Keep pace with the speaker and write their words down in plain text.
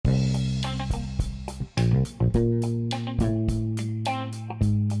Yo,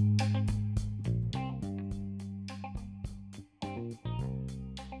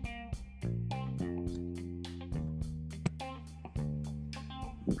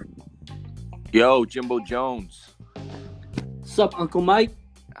 Jimbo Jones. What's up, Uncle Mike?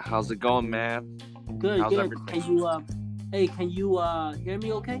 How's it going, man? Good, How's good. everything? Can you hear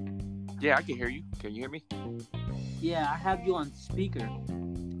me okay? Yeah, I can hear you. Can you hear me? Yeah, I have you on speaker.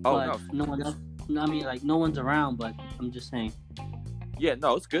 Oh, but no. no one else. I mean, like, no one's around, but I'm just saying. Yeah,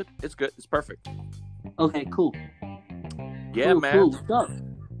 no, it's good. It's good. It's perfect. Okay, cool. Yeah, cool, man. Cool. What's up?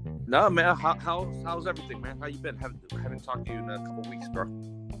 No, man. How's everything, man? How you been? Haven't talked to you in a couple weeks, bro.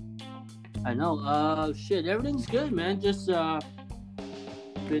 I know. Shit, everything's good, man. Just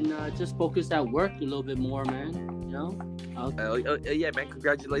been just focused at work a little bit more, man. You know. Yeah, man.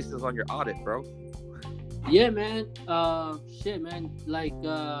 Congratulations on your audit, bro. Yeah, man. Shit, man. Like,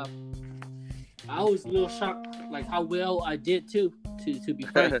 I was a little shocked, like how well I did too. To be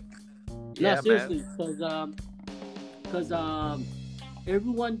frank. Yeah, no, seriously, because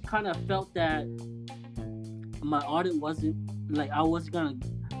everyone kind of felt that my audit wasn't like I wasn't gonna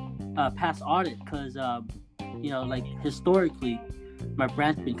pass audit because like historically my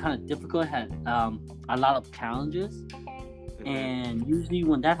brand's been kind of difficult, had a lot of challenges, and usually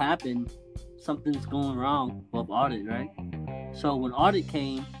when that happened, something's going wrong with audit, right? So when audit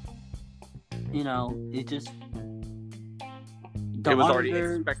came, it just it was already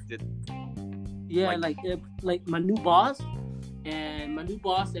expected. Yeah, like my new boss and like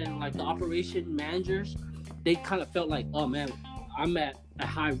the operation managers, they kind of felt like, oh man, I'm at a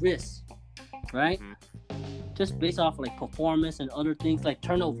high risk, right? Mm-hmm. Just based off like performance and other things like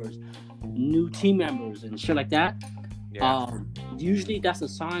turnovers, new team members and shit like that. Yeah. Usually that's a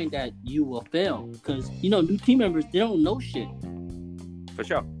sign that you will fail because new team members, they don't know shit. For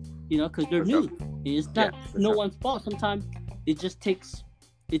sure. Because they're new. Sure. It's not one's fault. Sometimes it just takes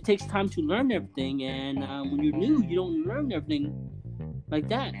time to learn everything, and when you're new, you don't learn everything like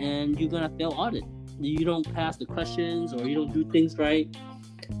that, and you're gonna fail audit. You don't pass the questions, or you don't do things right.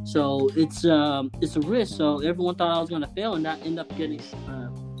 So it's a risk. So everyone thought I was gonna fail, and I end up getting.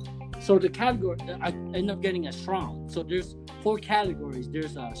 So the category I end up getting a strong. So there's 4 categories.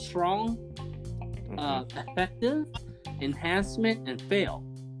 There's a strong, effective, enhancement, and fail.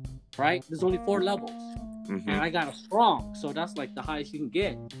 Right? There's only 4 levels. Mm-hmm. And I got a strong, so that's like the highest you can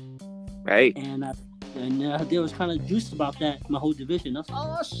get. Right. And they was kind of juiced about that, my whole division. I was like,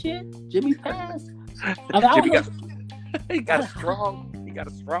 oh shit, Jimmy passed. He got a strong. He got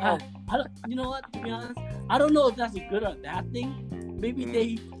a strong. You know what? To be honest, I don't know if that's a good or bad thing. Maybe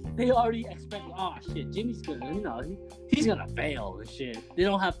they already expect, oh shit, Jimmy's gonna, he's gonna fail and shit. They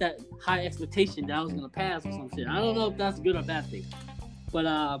don't have that high expectation that I was gonna pass or some shit. I don't know if that's a good or bad thing. But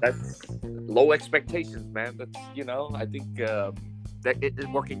that's low expectations, man. That's I think that it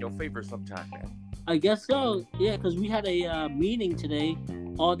work in your favor sometime, man. I guess so. Yeah, because we had a meeting today,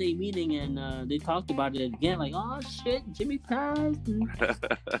 all day meeting, and they talked about it again. Like, oh shit, Jimmy passed.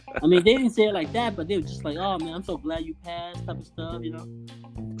 I mean, they didn't say it like that, but they were just like, oh man, I'm so glad you passed, type of stuff,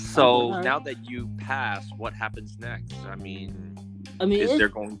 So now that you pass, what happens next? I mean, is there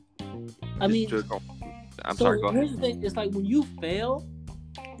going? I'm sorry. Go ahead. Here's the thing: it's like when you fail,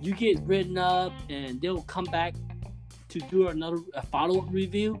 you get written up, and they'll come back to do a follow-up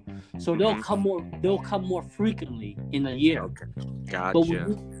review. So they'll come more frequently in a year. Okay. Gotcha. But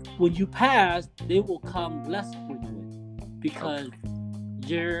when you pass, they will come less frequent because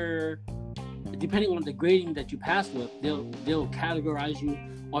you're depending on the grading that you pass with. They'll categorize you.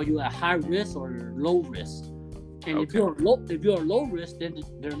 Are you at high risk or low risk? And if you're low risk, then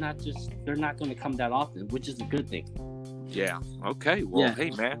they're not going to come that often, which is a good thing. Yeah. Okay. Well, Hey,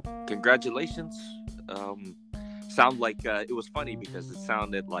 man, congratulations. Sound like it was funny because it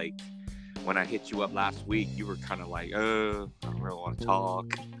sounded like when I hit you up last week, you were kind of like, I don't really want to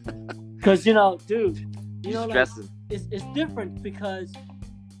talk. Because dude, stressing. Like, it's different because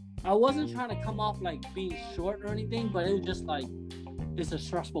I wasn't trying to come off like being short or anything, but it was just like it's a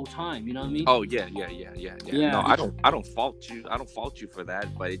stressful time. You know what I mean? Oh yeah. No, I don't fault you. I don't fault you for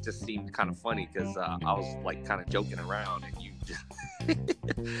that, but it just seemed kind of funny because I was like kind of joking around, and you just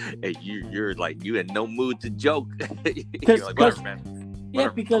hey, you're like you in no mood to joke. You're like, whatever, man. Yeah,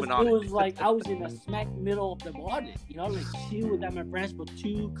 because it was like I was in the smack middle of the audit. Like she was at my branch for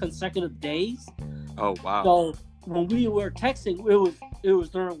 2 consecutive days. Oh wow! So when we were texting, it was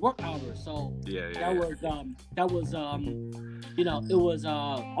during work hours. So that was it was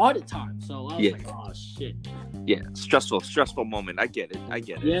audit time. So I was like, oh shit. Yeah, stressful moment. I get it.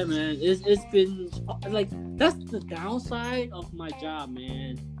 Yeah, man. It's been like that's the downside of my job,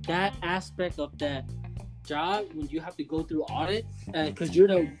 man. That aspect of that job when you have to go through audit, because you're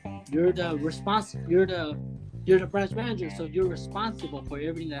the branch manager, so you're responsible for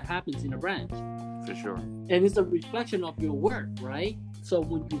everything that happens in the branch. For sure. And it's a reflection of your work, right? So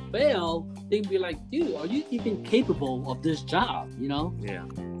when you fail, they can be like, dude, are you even capable of this job? You know? Yeah,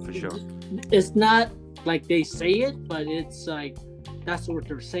 for sure. It's not like they say it, but it's like that's what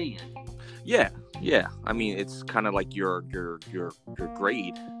they're saying. Yeah. I mean, it's kind of like your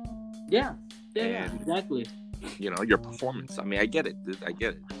grade. Yeah, exactly. You know, your performance. I mean, I get it.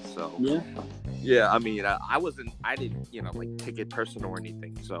 So yeah. I mean, I didn't, you know, like take it personal or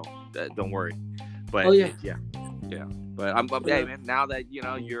anything. So don't worry. But yeah. But hey, man. Now that you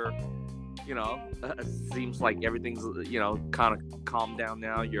know you're, you know, seems like everything's, you know, kind of calmed down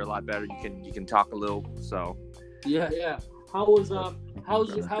now. You're a lot better. You can talk a little. So yeah. How's your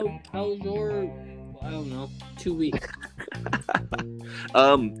I don't know 2 weeks?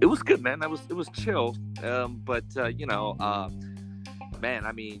 It was good, man. It was chill. But you know, man,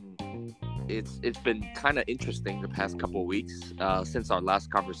 I mean, it's been kind of interesting the past couple of weeks since our last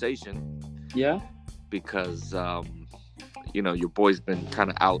conversation. Yeah. Because you know, your boy's been kind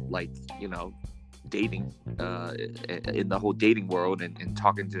of out, like, you know, dating in the whole dating world and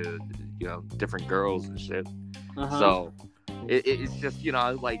talking to, you know, different girls and shit. So it's just, you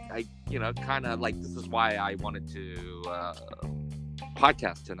know, like I, you know, kind of like this is why I wanted to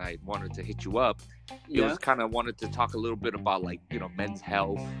podcast tonight. Wanted to hit you up. It was kind of wanted to talk a little bit about, like, you know, men's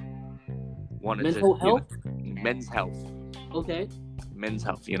health. Mental health. Men's health. Okay. Men's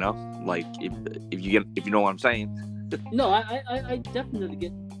health. You know, like if you know what I'm saying. No, I definitely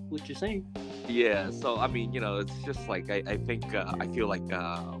get what you're saying. Yeah. So I mean, you know, it's just like I think I feel like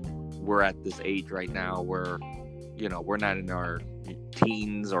we're at this age right now where, you know, we're not in our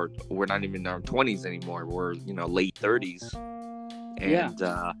teens, or we're not even in our 20s anymore. We're, you know, late 30s. And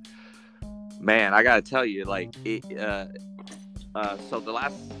man, I gotta tell you, like it. So the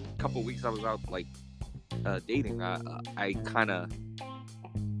last couple of weeks I was out, like, dating. I kind of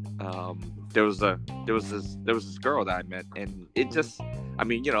there was this girl that I met, and it just, I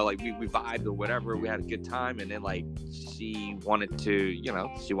mean, you know, like we vibed or whatever. We had a good time, and then, like, she wanted to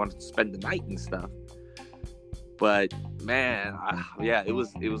spend the night and stuff. But man, it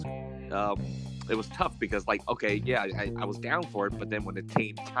was tough because, like, okay, yeah, I was down for it, but then when it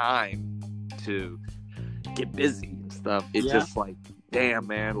came time to get busy and stuff, it just, like, damn,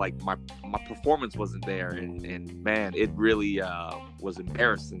 man, like my performance wasn't there, and man, it really was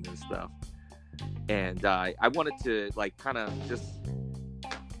embarrassing and stuff. And I wanted to, like, kind of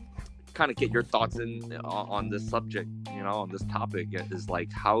get your thoughts on this subject, you know, on this topic. Is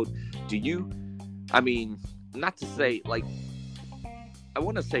like, how do you, I mean, not to say, like, I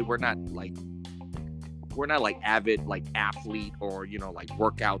want to say we're not like avid, like, athlete, or, you know, like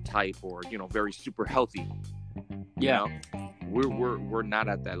workout type, or, you know, very super healthy. You know? We're not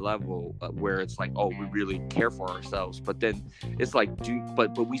at that level where it's like, oh, we really care for ourselves. But then it's like,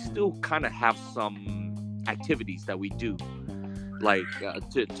 but we still kind of have some activities that we do, like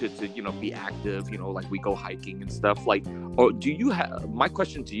to you know, be active, you know, like we go hiking and stuff, like. Or do you have, my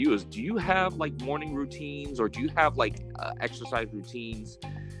question to you is, do you have, like, morning routines, or do you have, like, exercise routines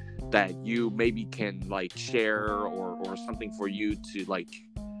that you maybe can, like, share, or something for you to, like,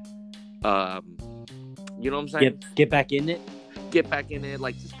 you know what I'm saying? Get back in it,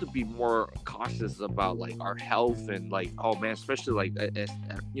 like, just to be more cautious about, like, our health, and, like, oh man, especially, like,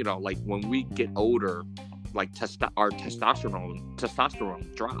 you know, like when we get older, like our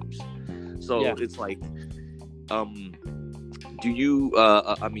testosterone drops. So it's like, do you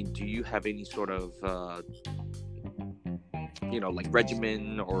I mean, do you have any sort of you know, like,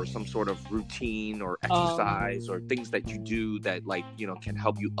 regimen, or some sort of routine, or exercise, or things that you do that, like, you know, can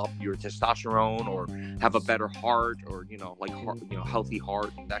help you up your testosterone, or have a better heart, or, you know, like, heart, you know, healthy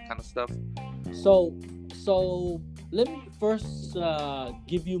heart, and that kind of stuff? So let me first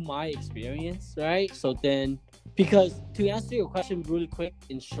give you my experience, right? So then, because to answer your question really quick,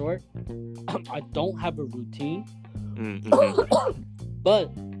 in short, I don't have a routine.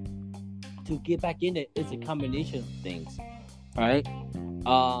 But to get back in it, it's a combination of things, right?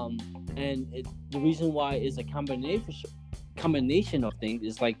 And the reason why it's a combination of things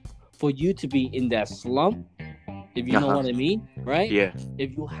is, like, for you to be in that slump, if you know what I mean, right? Yeah.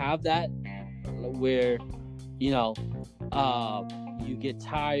 If you have that where, you know, you get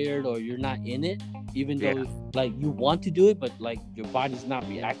tired, or you're not in it, even though, like, you want to do it, but, like, your body's not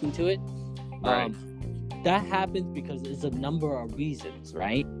reacting to it. Right. That happens because it's a number of reasons,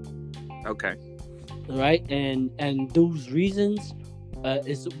 right? Okay. Right, and those reasons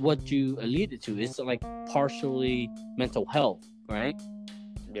is what you alluded to. It's, like, partially mental health, right?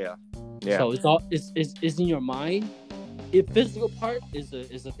 Yeah. Yeah. So it's in your mind. The physical part is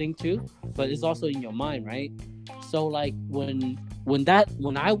a thing too, but it's also in your mind, right? So like when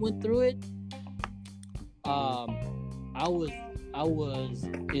I went through it, I was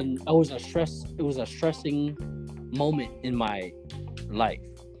a stressing moment in my life.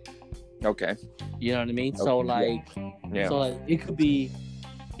 Okay. You know what I mean? Okay. So like, Yeah. so like it could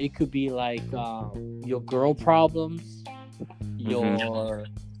be like your girl problems, your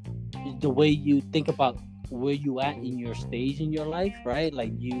the way you think about where you at in your stage in your life, right?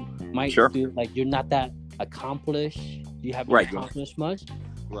 Like you might feel like you're not that accomplished. You haven't accomplished much,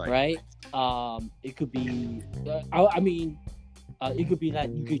 right? It could be, I mean, it could be that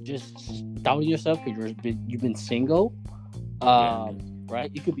you could just doubt yourself because you've been single,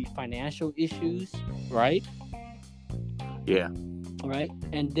 right? It could be financial issues, right? Yeah. Right,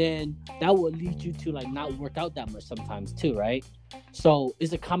 and then that will lead you to like not work out that much sometimes too, right? So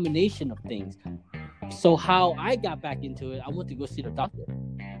it's a combination of things. So how I got back into it, I went to go see the doctor.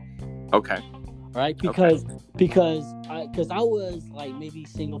 Okay. Right, because I was like maybe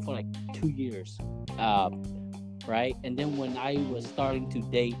single for like 2 years, right, and then when I was starting to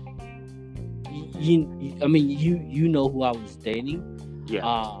date, you know who I was dating,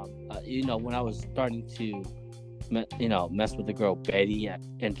 you know, when I was starting to mess with the girl Betty and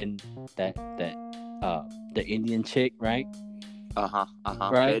then that the Indian chick, right?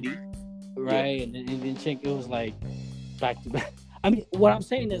 Right. Betty. Right, and the Indian chick, it was like back to back. I mean, what I'm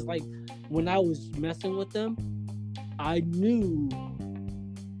saying is like when I was messing with them, I knew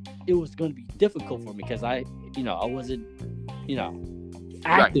it was going to be difficult for me because I wasn't,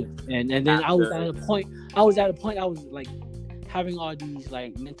 active, and then I was at a point I was like having all these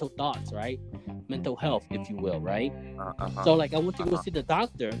like mental thoughts, right? Mental health, if you will, right? So like I went to go see the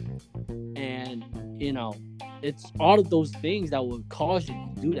doctor, and it's all of those things that would cause you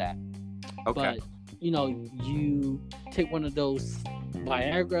to do that. Okay. But you take one of those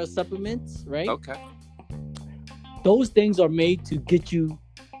Viagra supplements, right? Okay. Those things are made to get you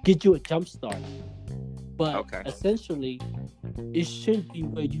a jump start. But essentially, it shouldn't be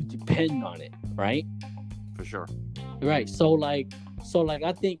where you depend on it, right? For sure. Right. So like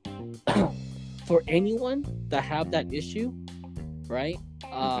I think for anyone that have that issue, right?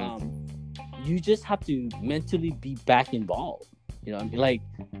 You just have to mentally be back involved. You know what I mean? Like.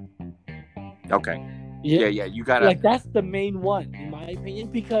 Okay. Yeah. You gotta. Like that's the main one, in my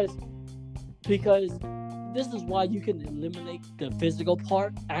opinion, because this is why you can eliminate the physical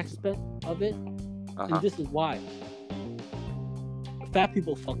part aspect of it, and this is why fat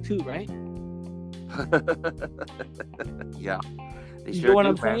people fuck too, right? Yeah. They you sure know what do,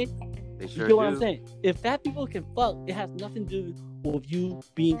 I'm man. saying? They sure you know do. what I'm saying? If fat people can fuck, it has nothing to do with you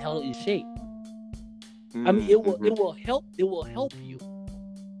being held in shape. I mean, it will help. It will help you.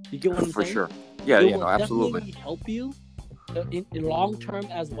 You get what I'm saying? For sure. Yeah, it will absolutely. Definitely help you in long term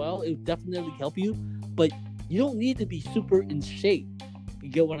as well. It will definitely help you, but you don't need to be super in shape. You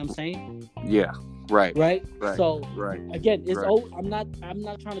get what I'm saying? Yeah. Right. So again, it's right. I'm not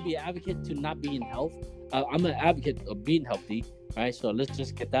trying to be an advocate to not be in health. I'm an advocate of being healthy, right? So let's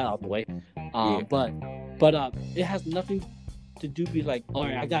just get that out of the way. But it has nothing to do with like, all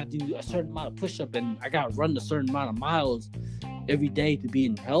right, I gotta do a certain amount of push-up and I gotta run a certain amount of miles every day to be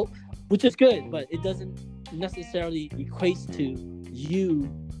in health, which is good, but it doesn't necessarily equate to you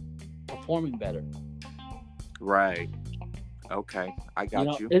performing better. Right. Okay, I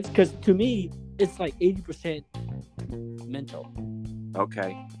got you. It's because to me, it's like 80% mental.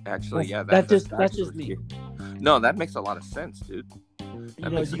 Okay, actually, that's just me. No, that makes a lot of sense, dude. You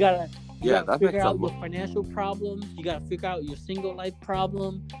gotta figure out your financial problems. You gotta figure out your single life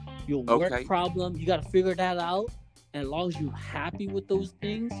problem, your work problem. You gotta figure that out. And as long as you're happy with those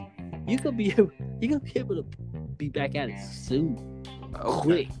things, you could be able to be back at it soon,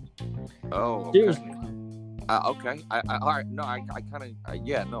 quick. Oh, okay. Seriously. Okay. All right. No, I kind of. I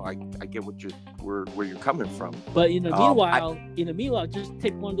get where you're coming from. But in the meanwhile, just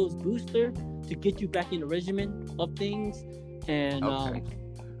take one of those boosters to get you back in the regimen of things, and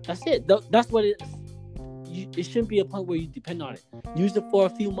that's it. That's what it is. It shouldn't be a point where you depend on it. Use it for a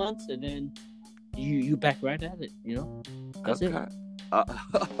few months, and then you back right at it. That's it.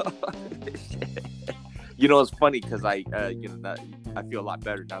 It's funny because I feel a lot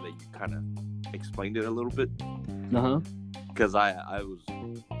better now that you kind of explained it a little bit. Because I'm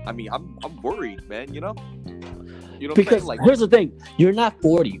worried, man. Because like, here's the thing: you're not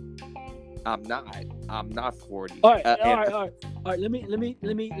 40. I'm not 40. All right. Let me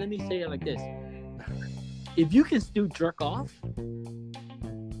say it like this: if you can still jerk off,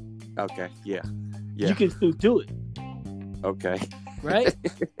 okay, yeah, you can still do it. Okay, right?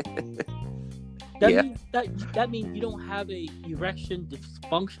 That means you don't have a erection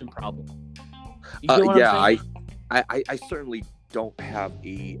dysfunction problem. You know what I'm saying? I certainly don't have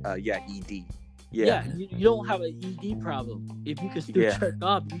a ED. Yeah, you don't have an ED problem. If you can still jerk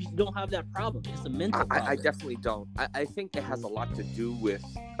off, you don't have that problem. It's a mental problem. I definitely don't. I think it has a lot to do with,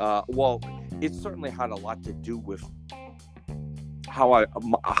 it certainly had a lot to do with how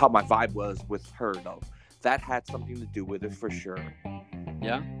my vibe was with her, though. That had something to do with it for sure.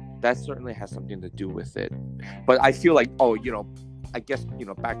 Yeah? That certainly has something to do with it. But I feel like, I guess,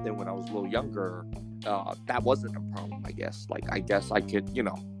 back then when I was a little younger, that wasn't a problem, I guess. Like, I guess I could,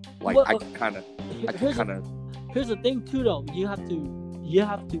 I could kind of. Here's the thing too, though. You have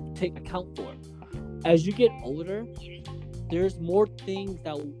to take account for it. As you get older, there's more things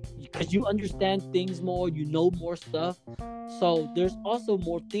because you understand things more, you know more stuff. So there's also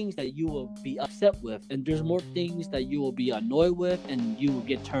more things that you will be upset with, and there's more things that you will be annoyed with, and you will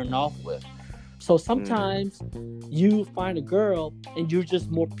get turned off with. So sometimes you find a girl and you're just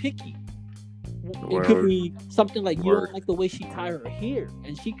more picky. It could be something like you don't like the way she tied her hair,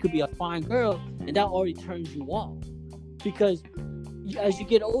 and she could be a fine girl, and that already turns you off. Because as you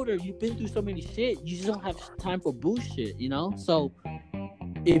get older, you've been through so many shit, you just don't have time for bullshit, So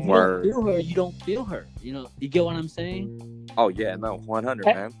if you don't feel her, you don't feel her. You get what I'm saying? Oh yeah, no, 100,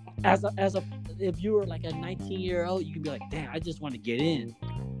 man. If you were like a 19-year-old, you could be like, damn, I just want to get in.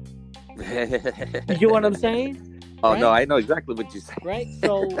 You get what I'm saying? Oh, right? No, I know exactly what you say. Right?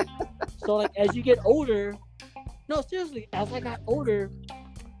 So like, as you get older, no, seriously, as I got older,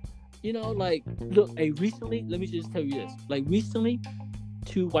 look, recently, let me just tell you this. Like, recently,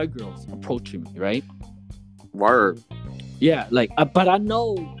 2 white girls approaching me, right? Word. Yeah, but I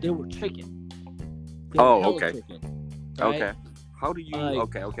know they were tricking. Okay. Tricking, right? Okay. How do you,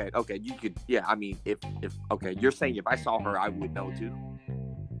 okay. You could, I mean, if you're saying if I saw her, I would know too.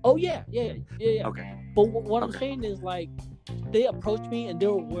 Oh, yeah. Okay. But what I'm saying is, like, they approached me and they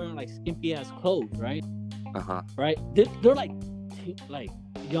were wearing, like, skimpy-ass clothes, right? Uh-huh. Right? They're like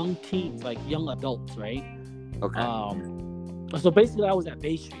young teens, like, young adults, right? Okay. So, basically, I was at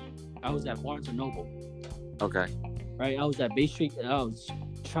Bay Street. I was at Barnes & Noble. Okay. Right? I was at Bay Street, and I was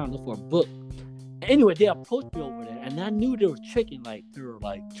trying to look for a book. Anyway, they approached me over there, and I knew they were tricking, like, they were,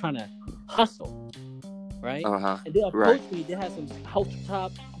 like, trying to hustle. Right? Uh-huh. And they approached me. They had some halter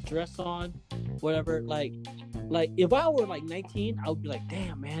top dress on, whatever. Like if I were like 19, I would be like,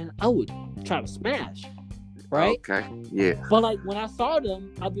 damn, man, I would try to smash. Right? Okay. Yeah. But like when I saw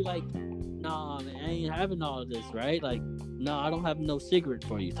them, I'd be like, nah, man, I ain't having all of this, right? Like, no, I don't have no cigarette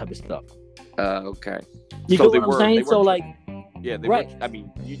for you, type of stuff. Okay. You so get what I'm saying? So like, yeah, they right. were, I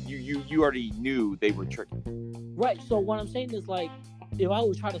mean, you already knew they were tricking. Right. So what I'm saying is, like, if I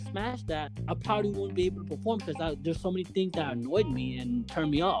would try to smash that, I probably wouldn't be able to perform because there's so many things that annoyed me and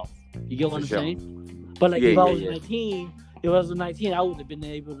turned me off. You get what I'm saying? But like, if I was 19, I would have been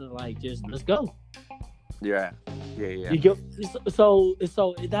able to like just let's go. Yeah. You get so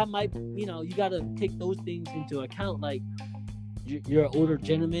that might, you got to take those things into account. Like, you're an older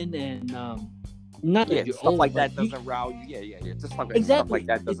gentleman, and not that you're stuff old, like that doesn't rouse you. Yeah. Just like exactly. Stuff like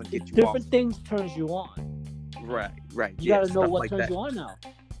that doesn't get you different off. things turns you on. Right. You gotta know what like turns that. you on now.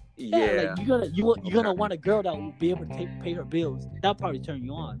 Yeah. Like you're gonna want a girl that will be able to pay her bills. That'll probably turn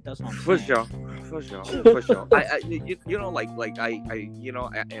you on. That's what I'm saying. For sure. I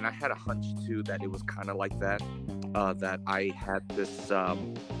and I had a hunch too that it was kind of like that. That I had this,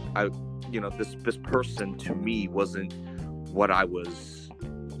 this person to me wasn't what I was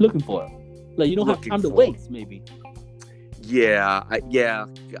looking for. Like, you don't have time to waste, maybe. Yeah. I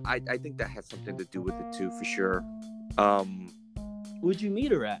think that had something to do with it too, for sure. Where'd you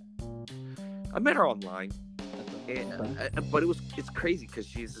meet her at? I met her online, but it's crazy because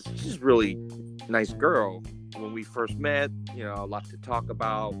she's really nice girl. When we first met, a lot to talk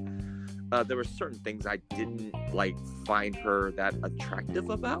about. There were certain things I didn't find her that attractive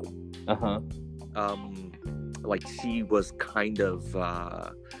about. Like she was kind of,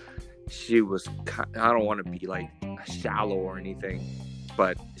 I don't want to be like shallow or anything,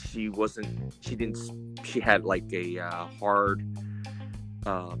 but she had like a hard,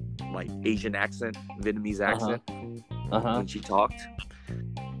 like Asian accent, Vietnamese accent when she talked.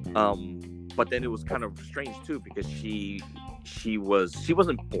 But then it was kind of strange too because she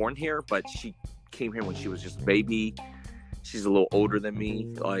wasn't born here, but she came here when she was just a baby. She's a little older than me,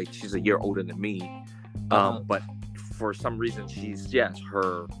 like she's a year older than me. But for some reason she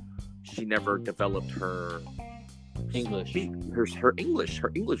never developed her English. Her English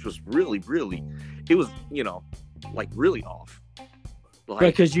was really, really, it was, really off.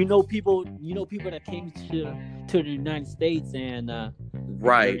 Because people that came to the United States and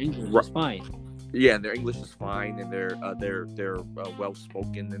right, English was fine. Yeah, and their English is fine, and they're well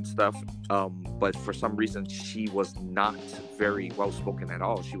spoken and stuff. But for some reason, she was not very well spoken at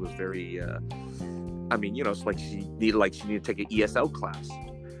all. She was very, I mean, it's like she needed to take an ESL class.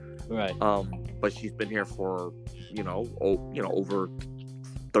 Right. But she's been here for over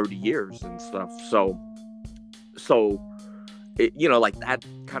 30 years and stuff. So it, like that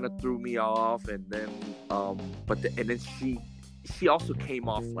kind of threw me off, and then and then she also came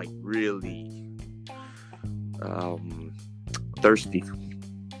off like really thirsty.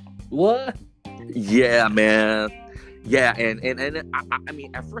 What? Yeah, man. Yeah, and I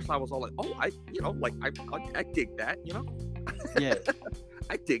mean, at first I was all like, oh, I dig that, Yeah.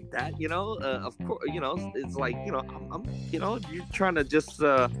 I dig that, of course, it's like, I'm you're trying to just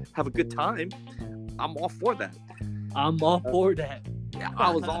have a good time. I'm all for that. I'm all for that. Yeah,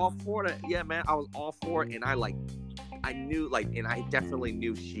 I was all for that. Yeah, man, I was all for it, and I knew, and I definitely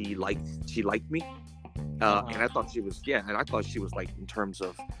knew she liked me. And I thought she was, like, in terms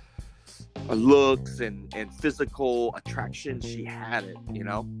of looks and physical attraction, she had it,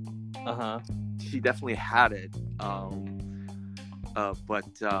 She definitely had it.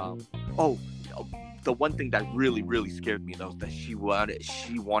 But the one thing that really, really scared me, though, is that she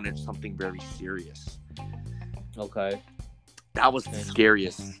wanted something very serious. Okay. That was the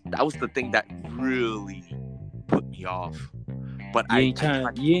scariest. That was the thing that really put me off. But you ain't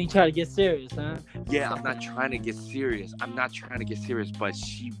trying to get serious, huh? Yeah, I'm not trying to get serious. But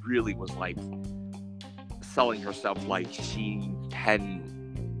she really was like selling herself like she hadn't,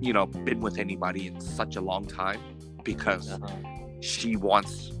 been with anybody in such a long time, because she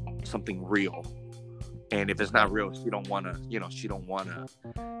wants something real. And if it's not real, she don't want to,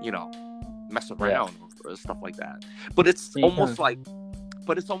 mess around or stuff like that. But it's almost like,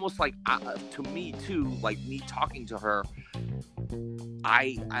 to me too, like, me talking to her,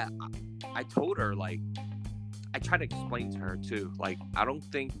 I told her, like, I tried to explain to her too, like, I don't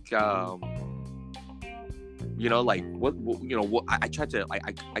think, like, what I tried to,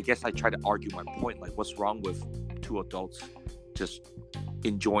 I guess I tried to argue my point, like, what's wrong with two adults just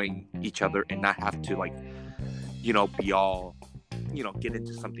enjoying each other and not have to, like, be all, get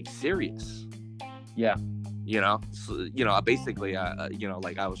into something serious. Yeah. So, basically,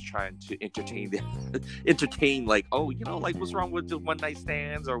 like, I was trying to entertain, like, oh, like, what's wrong with the one night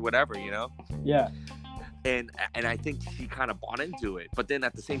stands or whatever, Yeah. And I think she kind of bought into it. But then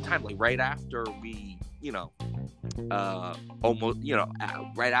at the same time, like, right after we, almost,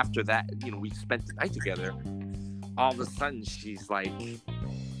 right after that, we spent the night together, all of a sudden she's like,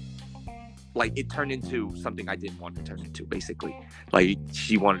 it turned into something I didn't want to turn into, basically. Like,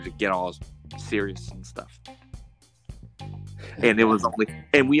 she wanted to get all serious and stuff.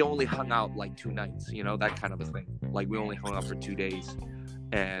 And we only hung out like 2 nights, that kind of a thing. Like, we only hung out for 2 days,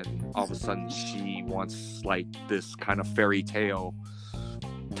 and all of a sudden she wants, like, this kind of fairy tale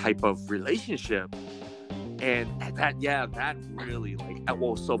type of relationship. And that really, like,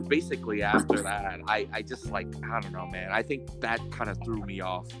 well, so basically after that, I just, like, I don't know, man. I think that kind of threw me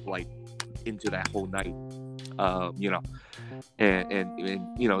off, like, into that whole night, and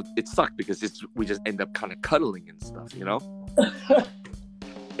it sucked because we just end up kind of cuddling and stuff,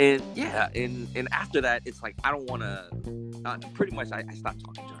 and yeah, and after that, it's like, I don't want to, pretty much I stopped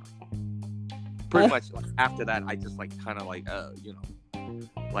talking to her. Pretty much, like, after that, I just, like, kind of, like,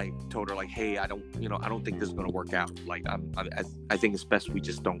 like, told her, like, hey, I don't think this is gonna work out. Like, I think it's best we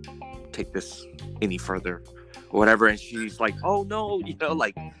just don't take this any further, or whatever. And she's like, oh no,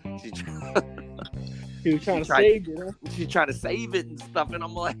 like, she was trying to save it. Huh? She's trying to save it and stuff, and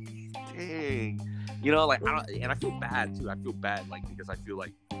I'm like, dang, like, I feel bad too. I feel bad, like, because I feel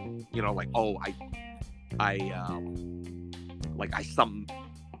like, like, oh, I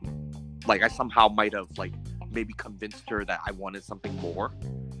somehow might have, like, maybe convinced her that I wanted something more.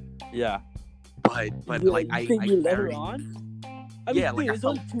 Yeah. But like, I let her on? I mean, dude, it was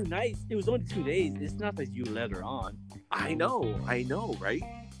only 2 nights. It was only 2 days. It's not that you let her on. I know, right?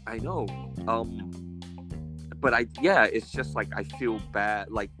 I know. But it's just, like, I feel bad.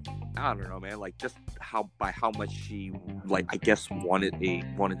 Like, I don't know, man. Like, just how much she, like, I guess wanted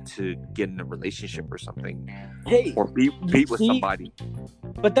to get in a relationship or something. Hey, or be with somebody.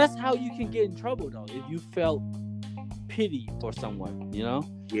 But that's how you can get in trouble, though. If you felt pity for someone,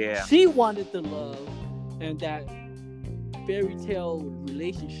 Yeah. She wanted the love and that fairy tale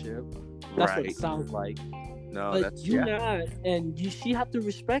relationship. That's what it sounds like. No, but that's not, and she have to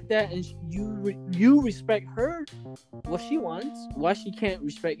respect that, and you respect her what she wants. Why she can't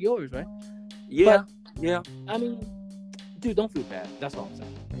respect yours, right? Yeah, but, yeah. I mean, dude, don't feel bad. That's all I'm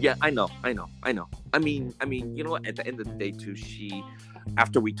saying. Yeah, I know. I mean, at the end of the day, too, she,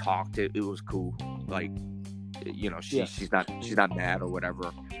 after we talked, it was cool. Like, she's not mad or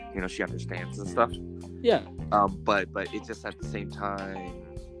whatever. She understands and stuff. Yeah. But it's just at the same time,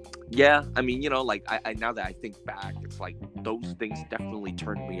 yeah. I mean, like I now that I think back, it's like those things definitely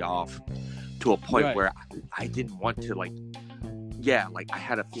turned me off to a point where I didn't want to, like, yeah, like I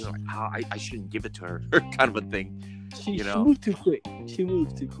had a feeling like, I shouldn't give it to her, kind of a thing. She moved too quick.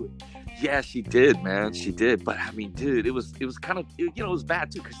 Yeah, she did, man. She did. But I mean, dude, it was kind of, it was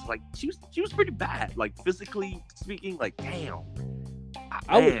bad too, because like she was pretty bad, like physically speaking. Like, damn,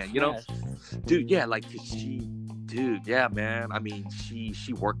 man, dude, yeah, like dude, yeah, man. I mean,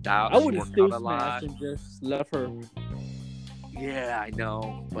 she worked out. I would have still smashed and just left her. Yeah, I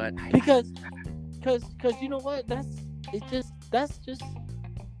know, but because you know what? That's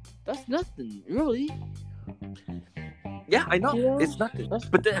nothing, really. Yeah, I know. It's nothing.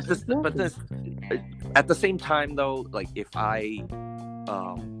 But then, at the same time, though, like if I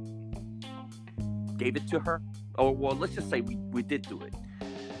gave it to her, or well, let's just say we did do it.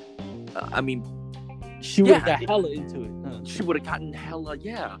 I mean, she would have got hella into it. Huh? She would have gotten hella.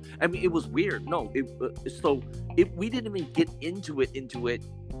 Yeah. I mean, it was weird. No, we didn't even get into it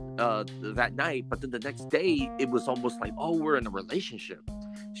that night. But then the next day, it was almost like, oh, we're in a relationship.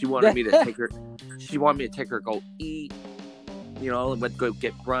 She wanted me to take her. She wanted me to take her go eat. And went to go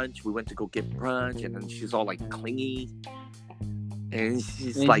get brunch. We went to go get brunch, and then she's all like clingy, and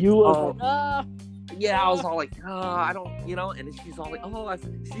she's like, "Oh, yeah." I was all like, I don't, And then she's all like,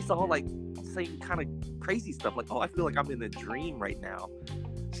 she's all like saying kind of crazy stuff, like, I feel like I'm in a dream right now,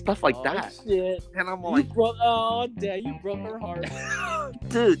 stuff like that. Shit. And I'm like, damn, you broke her heart,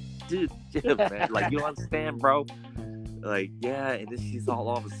 dude, yeah, man. Like, you don't understand, bro. Like, yeah, and then she's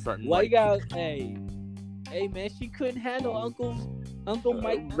all of a sudden, why you got, Hey man, she couldn't handle Uncle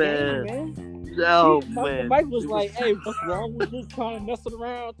Mike. Man. No, Uncle Mike was like, "Hey, what's wrong with you trying to mess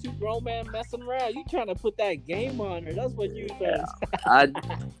around? Two grown men messing around. You trying to put that game on her? That's what you said."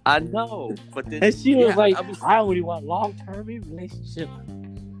 I know, but then, and she was like, "I only want long-term relationship."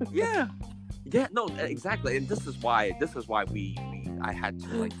 Yeah, no, exactly, and this is why I had to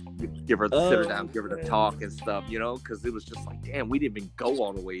like give her the sit her down, give her the talk and stuff, because it was just like, damn, we didn't even go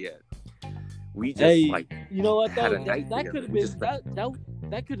all the way yet. We just like, you know what though? That could have been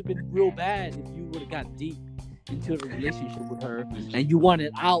that could have been real bad if you would have got deep into the relationship with her and you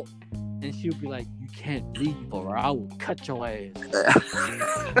wanted out, and she would be like, "You can't leave, or I will cut your ass."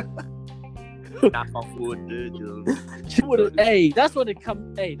 Knock on wood, dude. She would have. That's what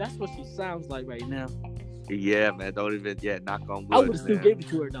that's what she sounds like right now. Yeah, man. Don't even. Yeah, knock on wood. I would have still gave it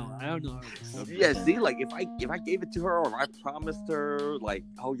to her though. I don't know. Yeah, see, like if I gave it to her, or I promised her, like,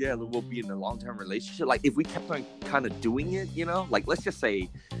 oh yeah, we'll be in a long-term relationship. Like if we kept on kind of doing it, like let's just say,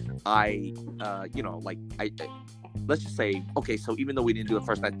 let's just say, okay, so even though we didn't do it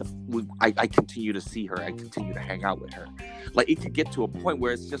first night, I continue to see her, I continue to hang out with her. Like it could get to a point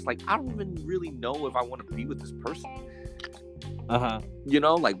where it's just like, I don't even really know if I want to be with this person.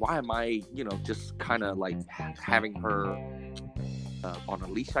 Like why am I, just kind of like having her on a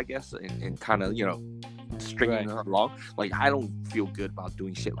leash, I guess, and kind of, stringing her along. Like I don't feel good about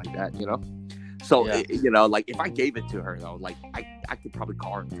doing shit like that, So, like if I gave it to her though, like I could probably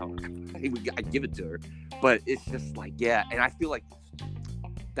call her and tell her, hey, I'd give it to her. But it's just like, yeah. And I feel like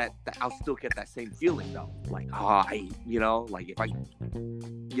that I'll still get that same feeling though. Like, like if I,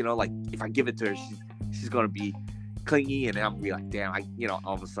 like if I give it to her, she's going to be clingy, and I'm gonna be like, damn,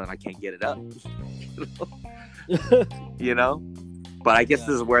 all of a sudden I can't get it up. But I guess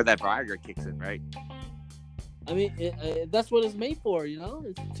this is where that Viagra kicks in, right? I mean, that's what it's made for, it's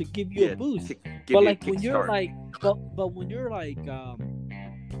to give you a boost. But like when you're like, but when you're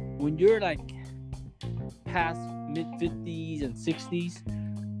like past mid-50s and 60s,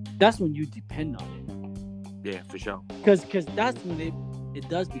 that's when you depend on it. Yeah, for sure. Because that's when it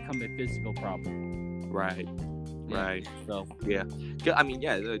does become a physical problem. Right. Yeah. Right. So yeah, I mean,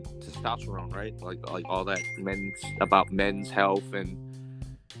 yeah, the testosterone, right? Like all that men's health, and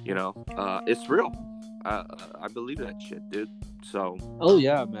it's real. I believe that shit, dude. So. Oh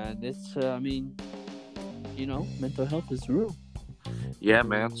yeah, man. It's I mean, mental health is real. Yeah,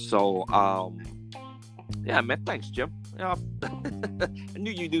 man. So yeah, man. Thanks, Jim. I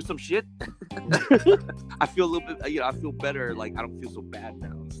knew you do some shit. I feel a little bit. I feel better. Like I don't feel so bad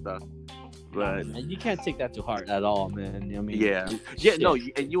now and stuff. But you can't take that to heart at all, man. I mean, yeah. No.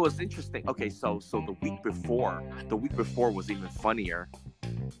 And what's interesting? Okay, so the week before was even funnier.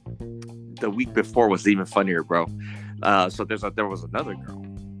 The week before was even funnier, bro. So there was another girl,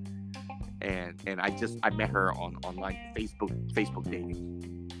 and I met her on online Facebook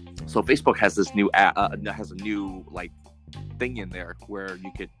dating. So Facebook has this new has a new like thing in there where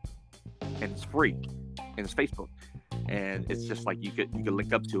you could, and it's free, and it's Facebook, and it's just like you could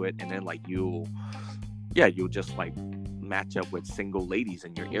link up to it, and then like you'll just like match up with single ladies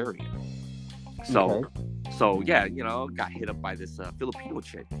in your area. So yeah, got hit up by this Filipino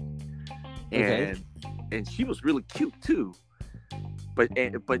chick, and she was really cute too. But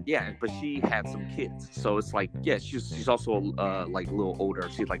she had some kids, so it's like, yeah, she's also like a little older.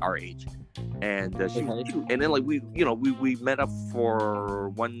 She's like our age, and she was cute. And then like we met up for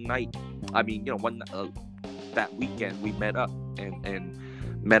one night. I mean, that weekend we met up and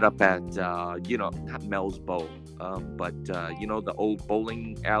met up at not Mel's Bow, but the old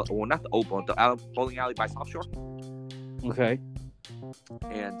bowling alley. Well, not the old bowling, bowling alley by South Shore. Okay.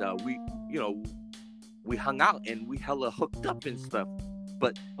 And we hung out and we hella hooked up and stuff,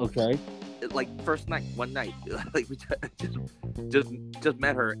 but like first night, one night, like we just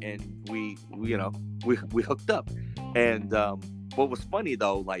met her and we hooked up. And what was funny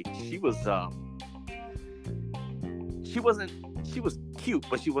though, like she was cute,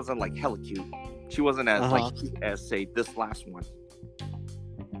 but she wasn't like hella cute. She wasn't as like cute as say this last one.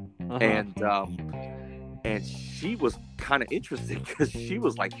 And she was kind of interesting because she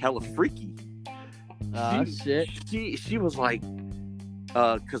was like hella freaky. She was like,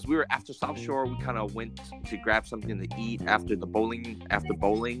 because we were after South Shore, we kind of went to grab something to eat after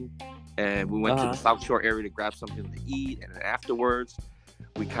bowling, and we went to the South Shore area to grab something to eat, and then afterwards,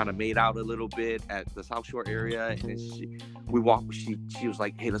 we kind of made out a little bit at the South Shore area, and then she was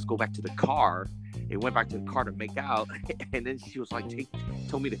like, hey, let's go back to the car. And went back to the car to make out, and then she was like,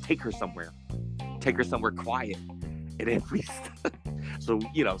 told me to take her somewhere quiet. And then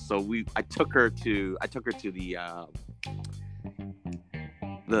I took her to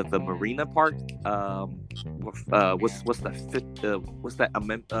the marina park. What's that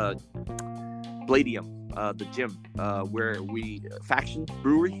Palladium, the gym, where Faction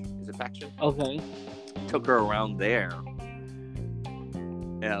Brewery, is it Faction? Okay. Took her around there.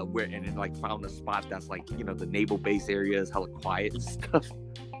 And then like found a spot that's like, the naval base area is hella quiet and stuff.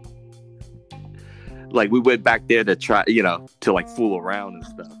 Like we went back there to try, to like fool around and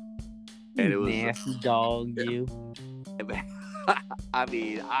stuff. And it was nasty dog, you. I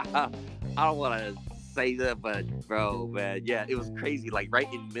mean, I don't want to say that, but bro, man, yeah, it was crazy. Like right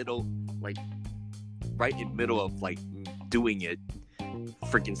in middle of like doing it,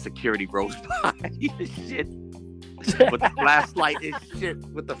 freaking security rolls by and shit. With the flashlight and shit.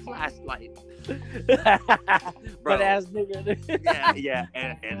 With the flashlight. Bro. But ass nigga. Yeah.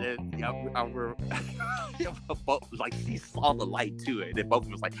 And then we're like she saw the light too. And then both of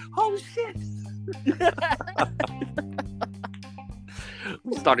us was like, oh shit.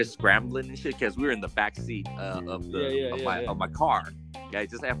 We started scrambling and shit because we were in the back seat of my car. Yeah,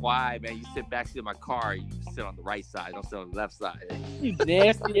 just FYI, man, you sit back seat of my car, you sit on the right side, don't sit on the left side. You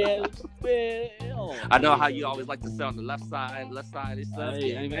nasty ass man. I know how you always like to sit on the left side and stuff. I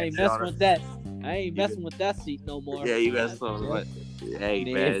ain't messing with that. I ain't messing with that seat no more. Yeah, you messing with hey,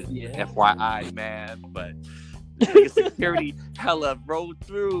 nasty, man, FYI, man. But the security hella rolled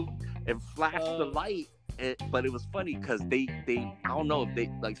through and flashed the light. But it was funny because they I don't know if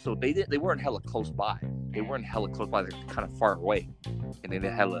they like, so they weren't hella close by. They weren't hella close by. They're kind of far away, and then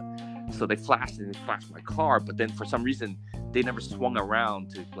so they flashed my car. But then for some reason they never swung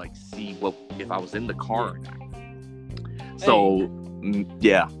around to like see if I was in the car or not. So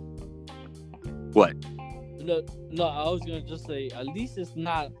yeah. What? No, I was gonna just say at least it's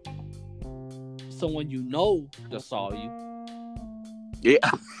not someone that saw you. Yeah.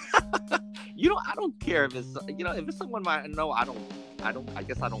 I don't care if it's if it's someone I know. I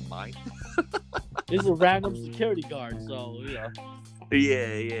guess I don't mind. It's a random security guard, so Yeah.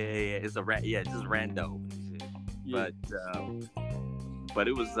 It's just rando. Yeah. But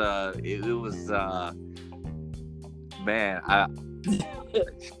it was man, I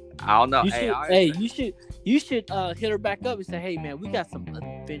don't know. You should hit her back up and say, hey man, we got some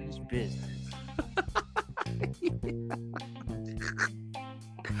unfinished business.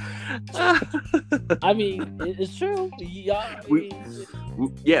 I mean, it's true. We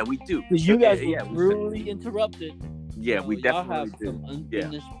do. You guys were brutally interrupted. Yeah, we definitely have some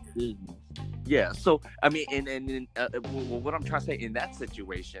unfinished business. Yeah. So I mean, and what I'm trying to say in that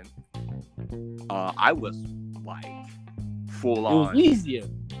situation, I was like full on. It was easier,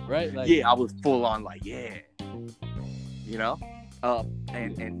 right? Like, yeah, I was full on like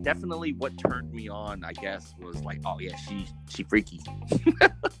and definitely what turned me on, I guess, was like, oh yeah, she freaky.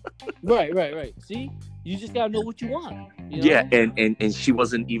 Right. See, you just gotta know what you want. Yeah, and she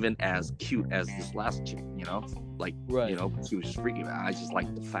wasn't even as cute as this last chick, Like, right. she was just freaky. I just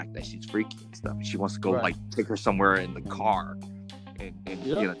like the fact that she's freaky and stuff. She wants to go Right. like take her somewhere in the car, and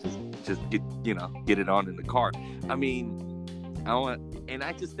just get it on in the car. I mean, and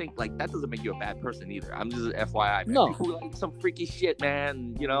I just think like that doesn't make you a bad person either. I'm just FYI, man. No. People like some freaky shit,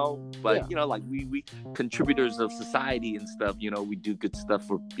 man. But like we contributors of society and stuff. We do good stuff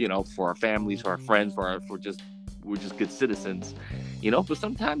for for our families, for our friends, we're just good citizens. But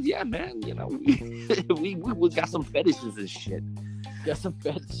sometimes, yeah, man. We got some fetishes and shit. Got some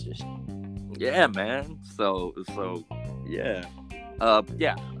fetishes. Yeah, man. So yeah,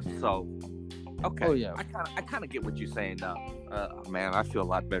 yeah. So. Okay. Oh yeah. I kind of get what you're saying now. Man, I feel a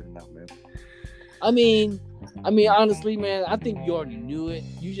lot better now, man. I mean, honestly, man, I think you already knew it.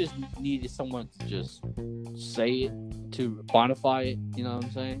 You just needed someone to just say it, to bonify it. You know what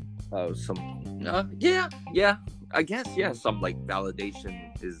I'm saying? Yeah. I guess, yeah. Some like validation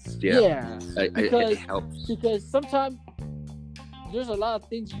is, because it helps. Because sometimes there's a lot of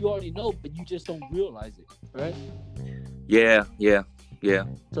things you already know, but you just don't realize it, right? Yeah.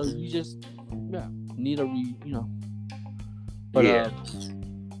 So you just need a But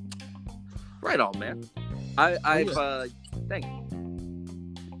right on, man. I've thank you.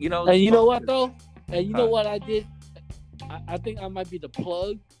 And you know what though? And you know what I did? I think I might be the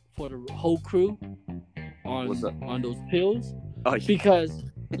plug for the whole crew on those pills. Oh, yeah. Because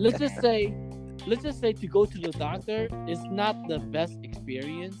let's just say to go to the doctor, it's not the best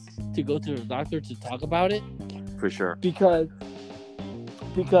experience to go to the doctor to talk about it. For sure. Because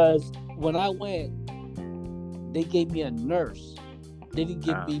when I went, they gave me a nurse. They didn't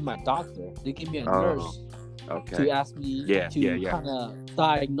give me my doctor. They gave me a nurse to ask me to kind of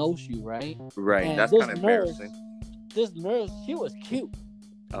diagnose you, right? Right. And that's kind of embarrassing. This nurse, she was cute.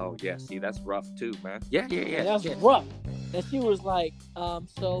 Oh yeah, see, that's rough too, man. Yeah. And that's rough. And she was like, tell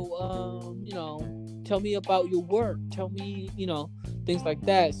me about your work. Tell me, things like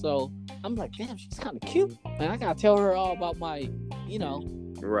that. So I'm like, damn, she's kind of cute. And I gotta tell her all about my,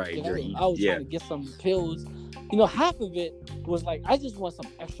 Right. I was trying to get some pills. Half of it was like, I just want some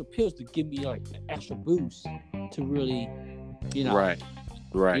extra pills to give me like an extra boost to really, Right.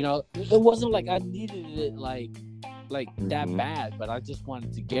 It wasn't like I needed it like that bad, but I just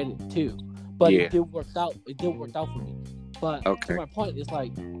wanted to get it too. But it did work out. It did work out for me. But to my point, it's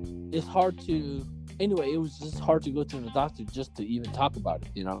like it's hard to. Anyway, it was just hard to go to the doctor just to even talk about it.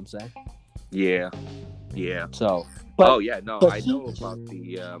 You know what I'm saying? Yeah. So. But, I know about the.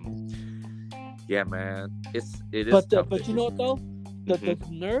 Yeah, man. It is. But you know what though?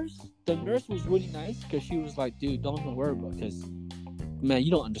 The nurse was really nice because she was like, dude, don't even worry about it, because man,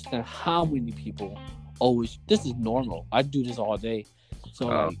 you don't understand how many people always. This is normal. I do this all day.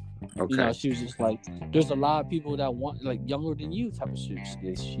 So she was just like, there's a lot of people that want like younger than you type of shit.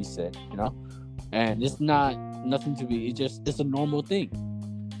 She said, and it's not nothing to be. It's a normal thing,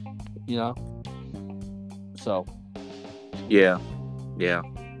 So. Yeah.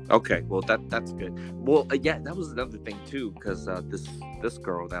 Okay, well that's good. Well, that was another thing too, because this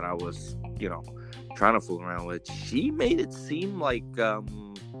girl that I was, trying to fool around with, she made it seem like I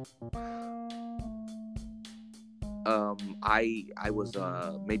was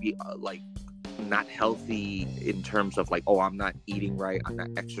maybe like not healthy in terms of like, I'm not eating right, I'm not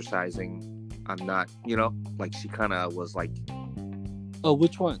exercising, I'm not, like she kind of was like. Oh,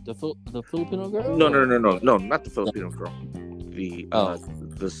 which one? The Filipino girl? No, not the Filipino girl. The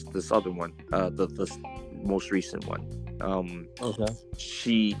this other one, the most recent one. Okay.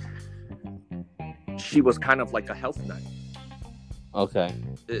 She was kind of like a health nut. Okay.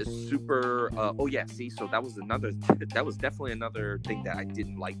 Super. See, so that was definitely another thing that I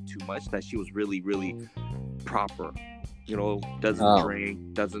didn't like too much. That she was really, really proper. Doesn't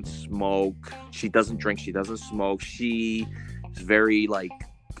drink, doesn't smoke. She doesn't drink. She doesn't smoke. She is very like.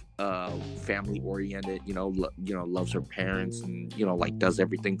 Family oriented, loves her parents and like does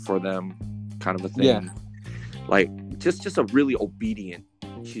everything for them, kind of a thing. Yeah. Like just a really obedient.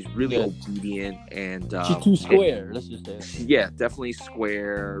 She's really obedient and she's too square. Let's just say. Yeah, definitely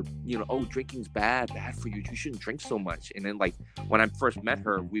square. Drinking's bad for you. You shouldn't drink so much. And then like when I first met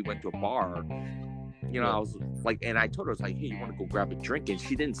her, we went to a bar. I was like, and I told her, I was like, hey, you want to go grab a drink? And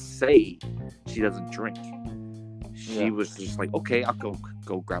she didn't say she doesn't drink. She was just like, okay, I'll go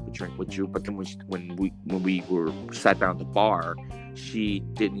grab a drink with you. But then when we were sat down at the bar, she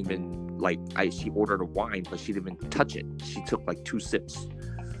didn't even she ordered a wine, but she didn't even touch it. She took like 2 sips.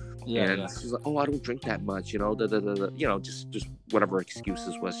 She's like, I don't drink that much, just whatever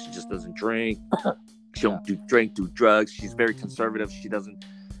excuses was. She just doesn't drink. She don't do drugs. She's very conservative. She doesn't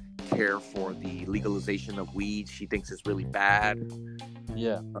care for the legalization of weed. She thinks it's really bad.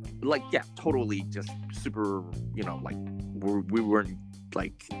 Yeah. Like, yeah, totally just super, you know, like we weren't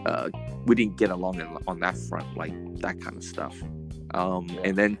like, we didn't get along on that front, like that kind of stuff.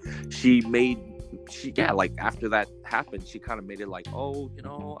 And then like after that happened, she kind of made it like, oh, you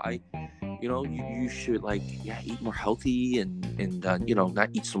know, you should like, yeah, eat more healthy and you know, not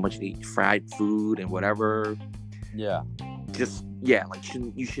eat so much fried food and whatever. Yeah. Just, yeah, like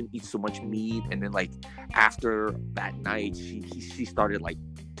you shouldn't eat so much meat. And then like after that night, she started like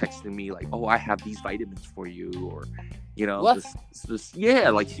texting me like, oh, I have these vitamins for you, or you know, this yeah,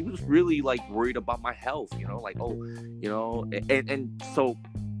 like she was really like worried about my health, you know, like, oh, you know, and so,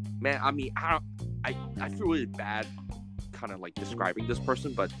 man, I mean, I feel really bad kind of like describing this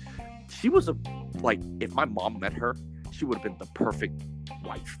person, but she was like, if my mom met her, she would have been the perfect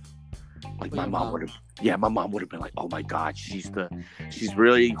wife. Like my mom would have been like, oh my God, she's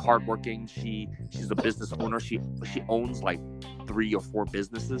really hardworking. She's a business owner. She owns like 3 or 4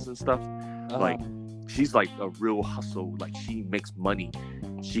 businesses and stuff. Like she's like a real hustle. Like she makes money.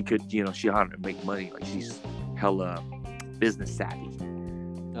 She could, you know, she how to make money. Like she's hella business savvy.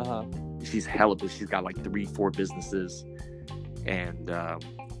 She's got like 3-4 businesses, and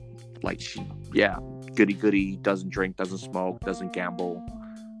like she, yeah, goody, doesn't drink, doesn't smoke, doesn't gamble,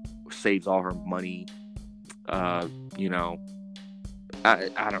 saves all her money. You know,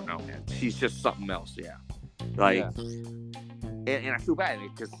 I don't know, man. She's just something else. Yeah, like, and I feel bad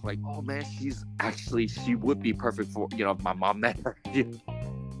because like, oh man, she would be perfect for, you know, if my mom met her.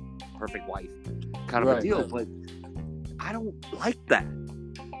 Perfect wife, kind of a deal. But I don't like that.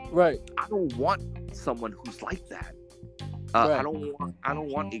 Right. I don't want someone who's like that. I don't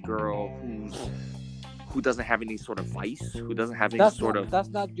want a girl who doesn't have any sort of vice, who doesn't have any that's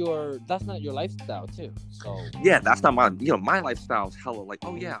not your lifestyle too. So yeah, that's not my, you know, my lifestyle is hella like,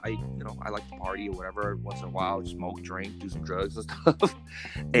 oh yeah, I like to party or whatever once in a while, smoke, drink, do some drugs and stuff.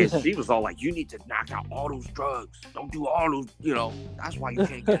 And she was all like, you need to knock out all those drugs, don't do all those, you know, that's why you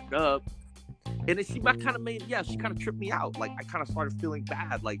can't get up. And then she kind of tripped me out. Like I kind of started feeling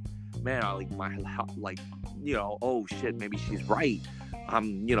bad. Like, man, like, you know, oh shit, maybe she's right.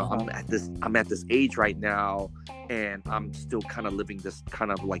 I'm at this age right now, and I'm still kind of living this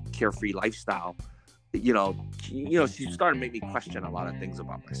kind of like carefree lifestyle. You know, she started to make me question a lot of things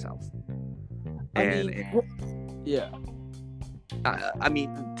about myself. I mean,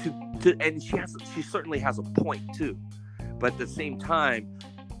 and she certainly has a point too, but at the same time,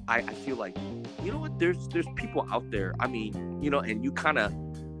 I feel like, you know what, there's people out there. I mean, you know, and you kind of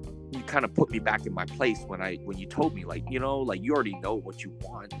put me back in my place when you told me, like, you know, like, you already know what you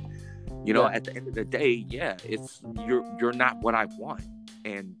want, you know. At the end of the day, yeah, it's you're not what I want,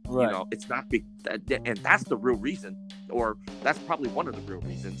 and you know, it's not big, and that's the real reason, or that's probably one of the real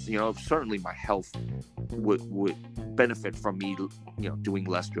reasons. You know, certainly my health would benefit from me, you know, doing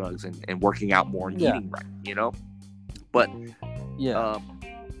less drugs and working out more and eating right, you know. But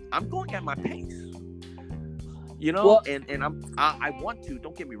I'm going at my pace, you know, and I want to,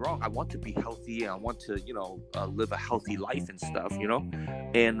 don't get me wrong, I want to be healthy, and I want to, you know, live a healthy life and stuff, you know,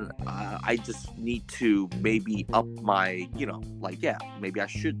 and I just need to maybe up my, you know, like, yeah, maybe I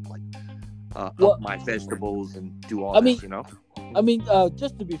should like up my vegetables and do all this, you know. I mean,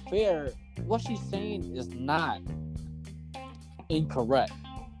 just to be fair, what she's saying is not incorrect.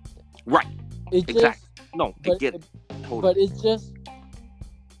 Right. I get it. Totally. But it's just,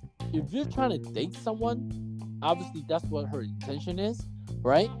 if you're trying to date someone, obviously that's what her intention is,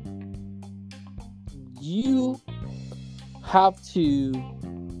 right? You have to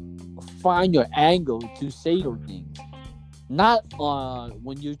find your angle to say those things, not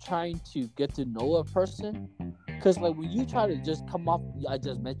when you're trying to get to know a person. Because like when you try to just come off, I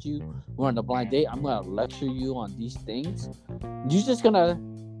just met you, we're on a blind date, I'm gonna lecture you on these things, you're just gonna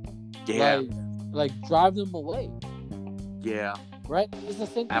like drive them away. Yeah. Right? It's the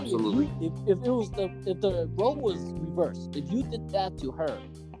same thing. Absolutely. If the role was reversed, if you did that to her,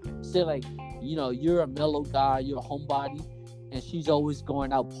 say like, you know, you're a mellow guy, you're a homebody, and she's always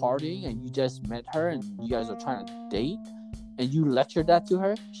going out partying, and you just met her and you guys are trying to date, and you lecture that to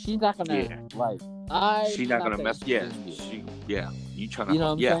her, she's not gonna she's not gonna mess. You trying to, you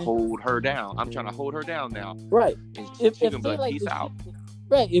know, hold her down. I'm trying to hold her down now. Right. And she's gonna be like, peace out.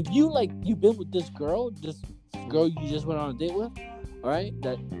 Right. If you've been with this girl you just went on a date with, all right,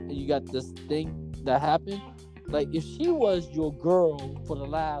 that you got this thing that happened, like, if she was your girl for the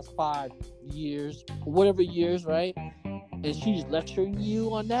last 5 years, whatever years, right, and she's lecturing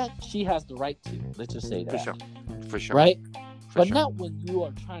you on that, she has the right to. Let's just say that. For sure. Right? But not when you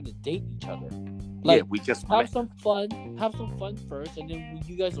are trying to date each other. Like, we just have some fun first, and then when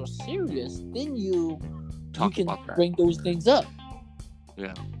you guys are serious, then you can bring those things up.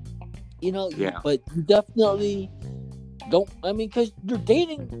 Yeah. You know, but you definitely don't. I mean, because you're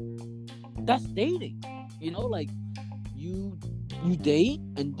dating. That's dating. You know, like you date,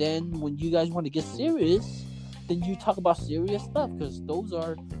 and then when you guys want to get serious, then you talk about serious stuff, because those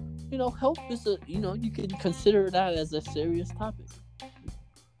are, you know, health is a, you know, you can consider that as a serious topic.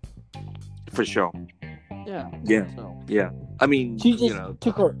 For sure. Yeah. Yeah. So, yeah. I mean, she just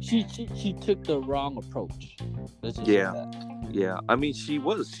took she took the wrong approach. Let's just say that. Yeah. I mean, she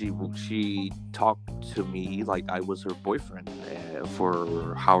talked to me like I was her boyfriend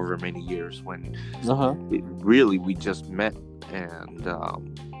for however many years, when really we just met. And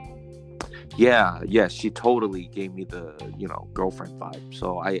she totally gave me the, you know, girlfriend vibe.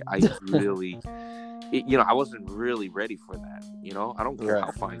 So I really, I wasn't really ready for that. You know, I don't care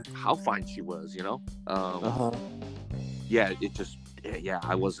how fine she was. You know, it just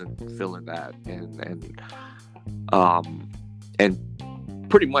I wasn't feeling that, and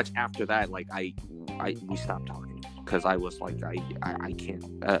pretty much after that, like we stopped talking, because I was like, I can't,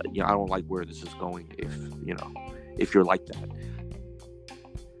 I don't like where this is going. If you're like that,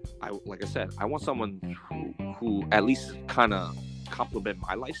 like I said, I want someone who at least kind of complement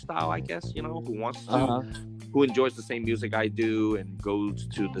my lifestyle, I guess, who wants to, who enjoys the same music I do and goes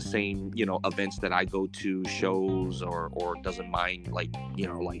to the same, events that I go to, shows, or doesn't mind, like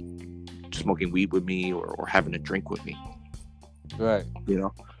smoking weed with me or having a drink with me. Right.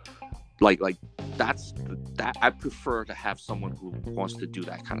 Like that's that. I prefer to have someone who wants to do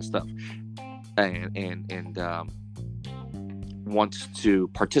that kind of stuff and wants to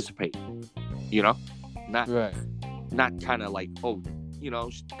participate, not kind of like,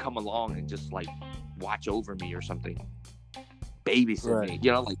 come along and just like watch over me or something, babysit me,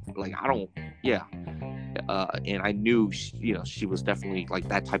 like I don't, and I knew she was definitely like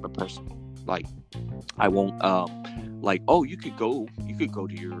that type of person. Like I won't like, oh, you could go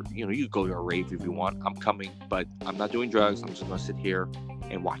to your, you could go to a rave if you want, I'm coming, but I'm not doing drugs, I'm just gonna sit here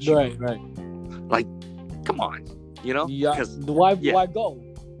and watch you. Right. Like, come on, because why go?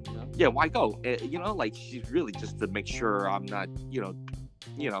 Yeah, why go? Like she's really just to make sure I'm not,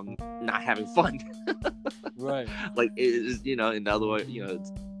 not having fun. Right. Like it is, in the other way,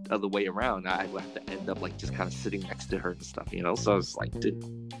 it's the other way around. I would have to end up like just kind of sitting next to her and stuff, So it's like, dude,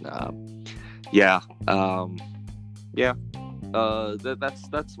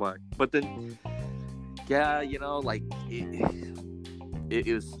 that's why. But then, like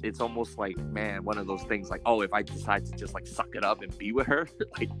it's almost like, man, one of those things like, oh, if I decide to just like suck it up and be with her,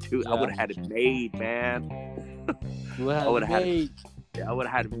 like, dude, I would have had it made, man. I would have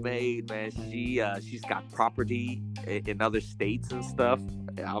had it made, man. She's got property in other states and stuff.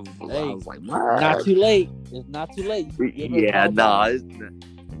 I was like, not too late. It's not too late. Yeah,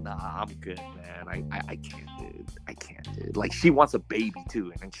 I'm good, man. I can't, dude. Like, she wants a baby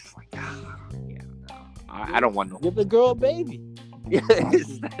too, and I'm just like, I don't want no. Give the girl a baby.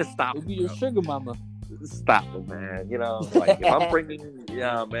 Stop. It'll be your sugar mama. Stop it, man. Like if I'm bringing,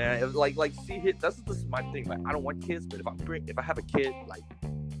 man. Like see, this is my thing. Like I don't want kids, but if I have a kid,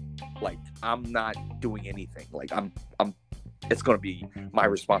 like I'm not doing anything. Like I'm. It's gonna be my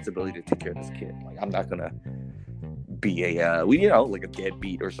responsibility to take care of this kid. Like I'm not gonna be a like a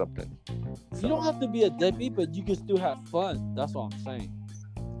deadbeat or something. So. You don't have to be a deadbeat, but you can still have fun. That's what I'm saying.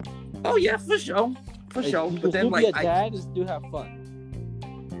 Oh yeah, for sure. For sure. You but can then still be a dad and still have fun.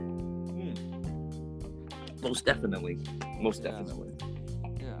 Most definitely.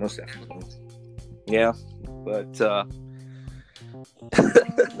 Yeah, but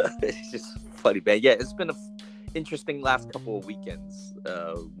it's just funny, man. Yeah, it's been an interesting last couple of weekends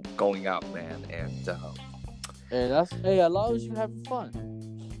going out, man, and as long as you have fun.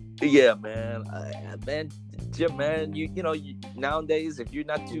 Yeah, man. Jim, man, you nowadays, if you're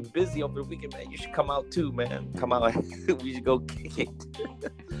not too busy over the weekend, man, you should come out too, man. Come out. We should go kick it.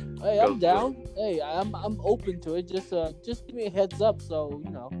 Hey, I'm down. Hey, I'm open to it. Just give me a heads up, so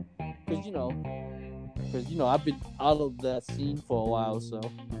because I've been out of that scene for a while, so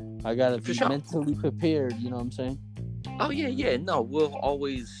I gotta be mentally prepared. You know what I'm saying? Oh yeah. No, we'll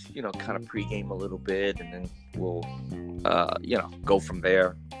always kind of pregame a little bit, and then we'll go from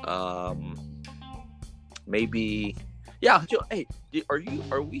there. Maybe. Yeah. Hey,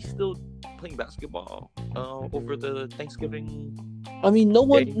 are we still playing basketball over the Thanksgiving? I mean, no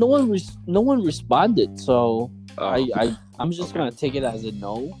one responded, so I'm just gonna take it as a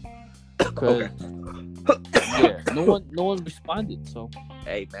no. Okay. Yeah, no one responded. So.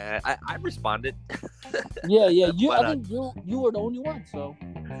 Hey man, I responded. Yeah. I think you were the only one. So.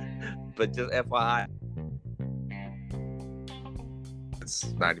 But just FYI,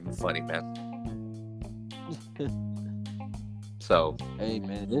 it's not even funny, man. So hey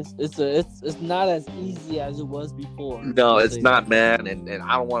man, it's not as easy as it was before. no, it's not, man. And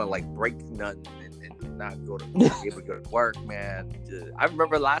I don't want to like break nothing and not go to able to go to work, man. I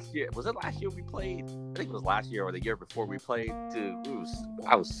remember last year. Was it last year we played? I think it was last year or the year before we played. Dude,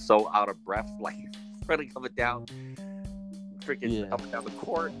 I was so out of breath, like running up and down, freaking up and down the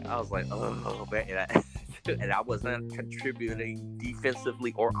court. I was like, oh man. And I wasn't contributing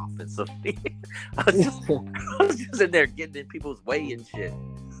defensively or offensively. I was just in there getting in people's way and shit.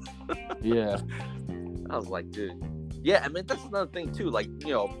 Yeah. I was like, dude. Yeah, I mean, that's another thing, too. Like,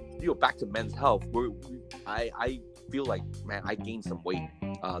 back to men's health. I feel like, man, I gained some weight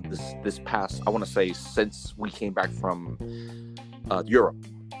this past, I want to say, since we came back from Europe.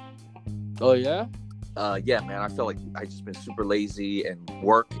 Oh, yeah? Yeah, man, I feel like I just been super lazy and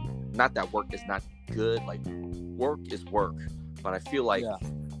work. Not that work is not good, like work is work, but I feel like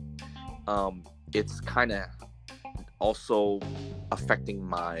it's kind of also affecting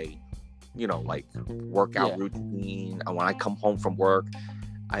my like workout routine. And when I come home from work,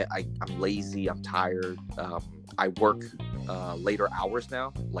 I'm lazy, I'm tired. I work later hours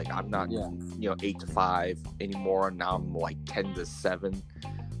now, like I'm not 8 to 5 anymore. Now I'm like 10 to 7.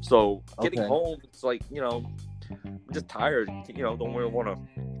 So getting home, it's like I'm just tired. Don't really want to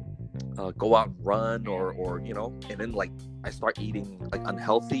go out and run or and then like I start eating like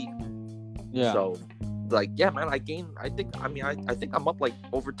unhealthy. Yeah. So like, yeah, man, I think I'm up like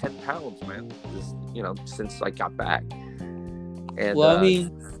over 10 pounds, man, since I got back. And well, I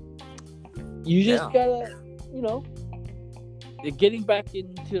mean, you just gotta, getting back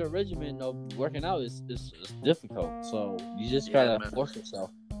into the regimen of working out is difficult. So you just gotta force yourself.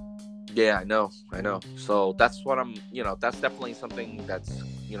 Yeah, I know. So that's what I'm, that's definitely something that's,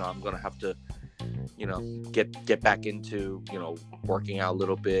 I'm going to have to, get back into, working out a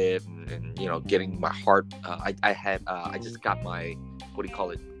little bit and getting my heart. I just got my, what do you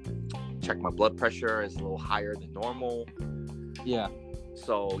call it? Check my blood pressure is a little higher than normal. Yeah.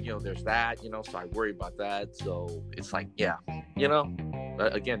 So, there's that, so I worry about that. So it's like, again,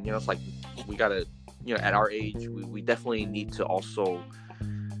 it's like we got to, at our age, we definitely need to also,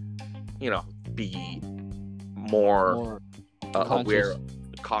 be more aware,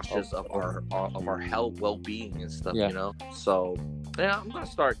 cautious of our health, well-being and stuff. So I'm gonna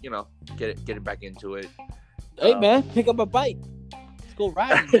start, getting back into it. Hey man, pick up a bike. Let's go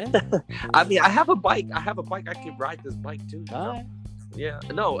ride, man. I mean, I have a bike. I can ride this bike too. All right. Yeah.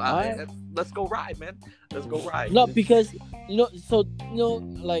 No. Let's go ride, man. Let's go ride. No, because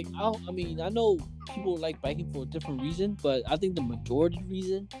like I know people like biking for a different reason, but I think the majority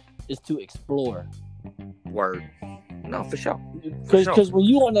reason is to explore. Word. No, for sure. Because when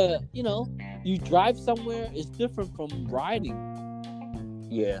you wanna, you drive somewhere, it's different from riding.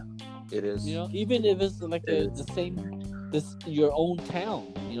 Yeah, it is. Even if it's like your own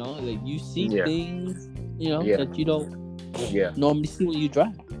town. Like you see things, that you don't normally see when you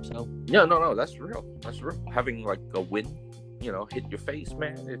drive. So no, that's real. Having like a wind, hit your face,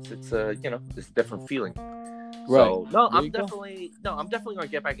 man. It's it's a different feeling. Right. So I'm definitely gonna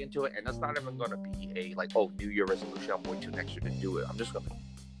get back into it, and that's not even gonna be a like, New Year resolution. I'm going to next year to do it. I'm just gonna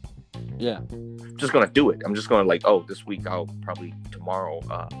do it. I'm just gonna like, this week I'll probably tomorrow.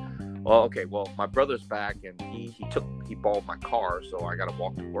 Well, my brother's back, and he borrowed my car, so I gotta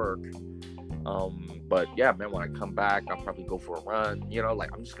walk to work. But yeah, man, when I come back, I'll probably go for a run.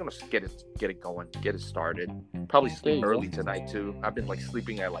 Like I'm just gonna get it going, get it started. Probably sleep early tonight too. I've been like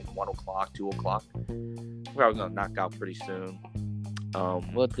sleeping at like 1 o'clock, 2 o'clock. Probably gonna knock out pretty soon.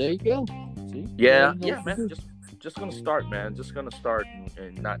 Well, there you go. See? Yeah, man. Just gonna start, man. Just gonna start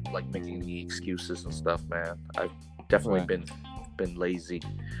and not like making any excuses and stuff, man. I've definitely been lazy.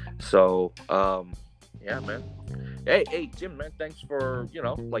 So, yeah, man. Hey, Jim, man. Thanks for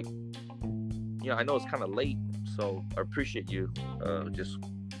I know it's kind of late, so I appreciate you just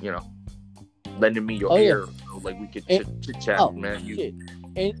lending me your ear, like we could chit chat, man.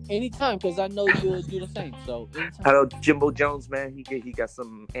 Anytime, because I know you'll do the same. So anytime. I know Jimbo Jones, man. He got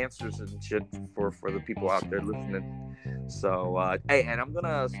some answers and shit for the people out there listening. So hey, and I'm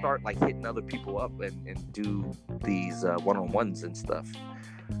gonna start like hitting other people up and do these one-on-ones and stuff.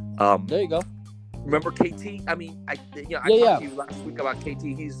 There you go. Remember KT? I mean, I talked to you last week about KT.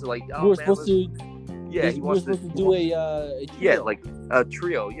 He's like, we were supposed to. Yeah, he wants to do a trio. Yeah, like a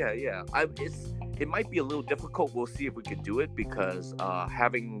trio. Yeah. It might be a little difficult. We'll see if we can do it because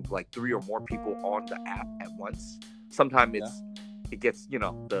having like 3 or more people on the app at once, sometimes it gets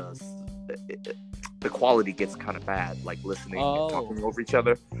the quality gets kind of bad, like listening and talking over each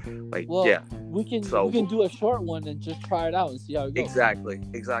other. Like, yeah. We can do a short one and just try it out and see how it goes.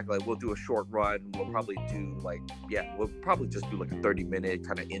 Exactly. We'll do a short run. We'll probably do just do like a 30-minute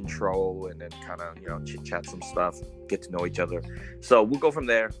kind of intro and then kind of, chit chat some stuff, get to know each other. So we'll go from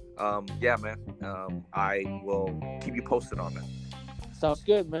there. Yeah, man. I will keep you posted on that. Sounds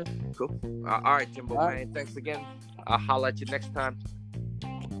good, man. Cool. All right, Jimbo, man. Right. Thanks again. I'll holler at you next time.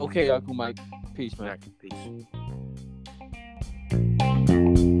 Okay, Uncle Mike. Peace, man. Peace.